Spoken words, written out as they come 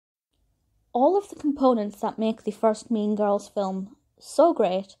all of the components that make the first Mean Girls film so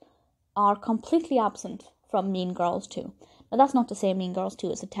great are completely absent from Mean Girls 2. Now, that's not to say Mean Girls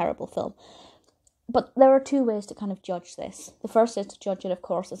 2 is a terrible film, but there are two ways to kind of judge this. The first is to judge it, of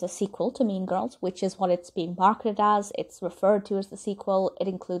course, as a sequel to Mean Girls, which is what it's being marketed as. It's referred to as the sequel. It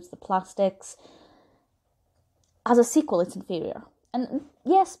includes the plastics. As a sequel, it's inferior. And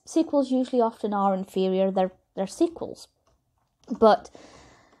yes, sequels usually often are inferior. They're sequels. But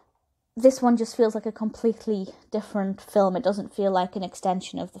this one just feels like a completely different film. It doesn't feel like an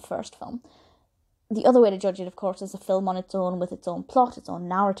extension of the first film. The other way to judge it, of course, is a film on its own, with its own plot, its own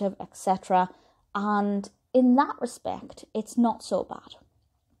narrative, etc. And in that respect, it's not so bad.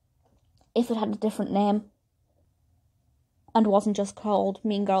 If it had a different name and wasn't just called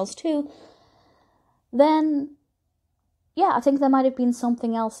Mean Girls 2, then yeah, I think there might have been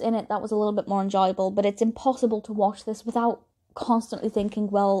something else in it that was a little bit more enjoyable, but it's impossible to watch this without constantly thinking,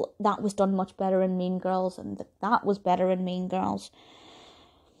 well, that was done much better in Mean Girls, and that was better in Mean Girls.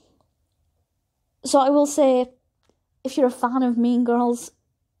 So I will say, if you're a fan of Mean Girls,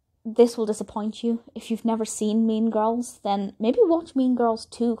 this will disappoint you. If you've never seen Mean Girls, then maybe watch Mean Girls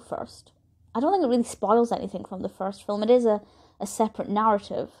 2 first. I don't think it really spoils anything from the first film. It is a separate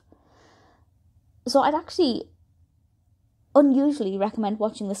narrative. So I'd actually unusually recommend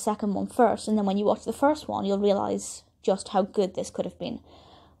watching the second one first, and then when you watch the first one, you'll realise just how good this could have been.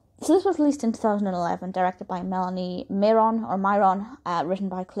 So this was released in 2011, directed by Melanie Mayron, written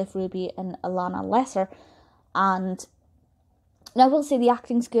by Cliff Ruby and Elana Lesser. And now I will say the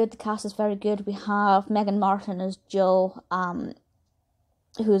acting's good, the cast is very good. We have Meaghan Martin as Jo,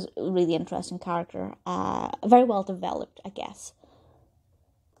 who's a really interesting character, very well developed, I guess.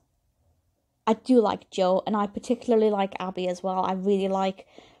 I do like Jo, and I particularly like Abby as well. I really like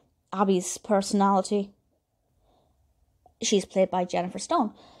Abby's personality. She's played by Jennifer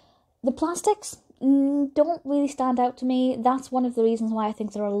Stone. The plastics don't really stand out to me. That's one of the reasons why I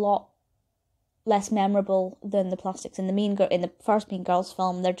think they're a lot less memorable than the plastics in the first Mean Girls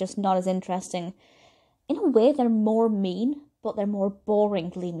film. They're just not as interesting. In a way, they're more mean, but they're more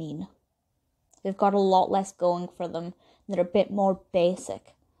boringly mean. They've got a lot less going for them. They're a bit more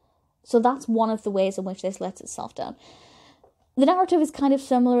basic. So that's one of the ways in which this lets itself down. The narrative is kind of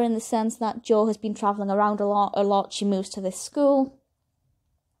similar in the sense that Jo has been travelling around a lot. She moves to this school,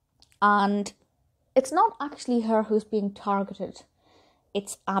 and it's not actually her who's being targeted.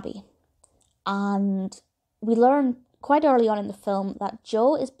 It's Abby. And we learn quite early on in the film that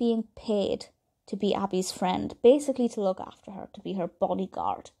Jo is being paid to be Abby's friend, basically to look after her, to be her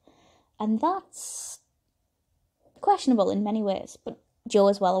bodyguard. And that's questionable in many ways, but Jo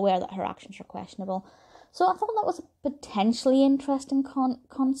is well aware that her actions are questionable. So I thought that was a potentially interesting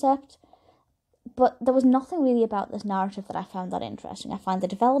concept, but there was nothing really about this narrative that I found that interesting. I find the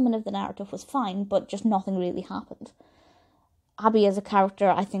development of the narrative was fine, but just nothing really happened. Abby as a character,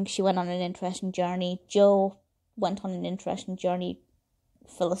 I think she went on an interesting journey. Jo went on an interesting journey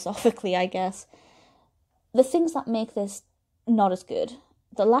philosophically, I guess. The things that make this not as good,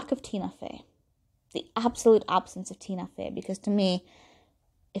 the lack of Tina Fey, the absolute absence of Tina Fey, because to me,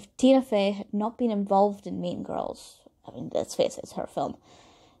 if Tina Fey had not been involved in Mean Girls, I mean, let's face it, it's her film,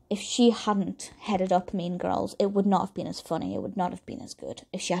 if she hadn't headed up Mean Girls, it would not have been as funny, it would not have been as good.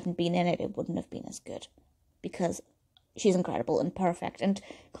 If she hadn't been in it, it wouldn't have been as good, because she's incredible and perfect and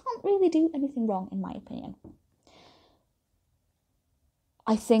can't really do anything wrong, in my opinion.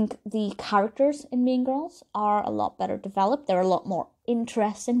 I think the characters in Mean Girls are a lot better developed. They're a lot more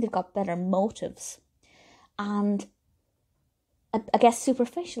interesting. They've got better motives. And I guess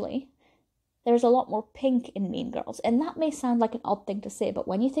superficially, there's a lot more pink in Mean Girls. And that may sound like an odd thing to say, but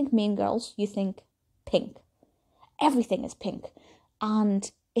when you think Mean Girls, you think pink. Everything is pink.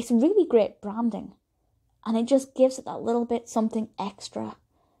 And it's really great branding. And it just gives it that little bit something extra.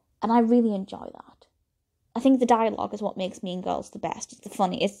 And I really enjoy that. I think the dialogue is what makes Mean Girls the best. It's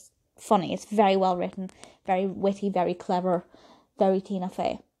funny. It's very well written, very witty, very clever, very Tina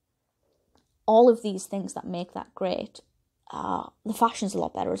Fey. All of these things that make that great. The fashion's a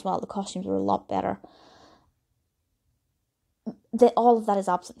lot better as well. The costumes are a lot better. All of that is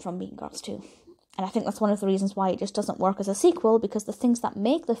absent from Mean Girls 2. And I think that's one of the reasons why it just doesn't work as a sequel, because the things that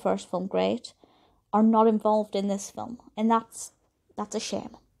make the first film great are not involved in this film. And that's a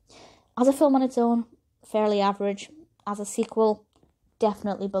shame. As a film on its own, fairly average. As a sequel,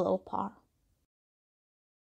 definitely below par.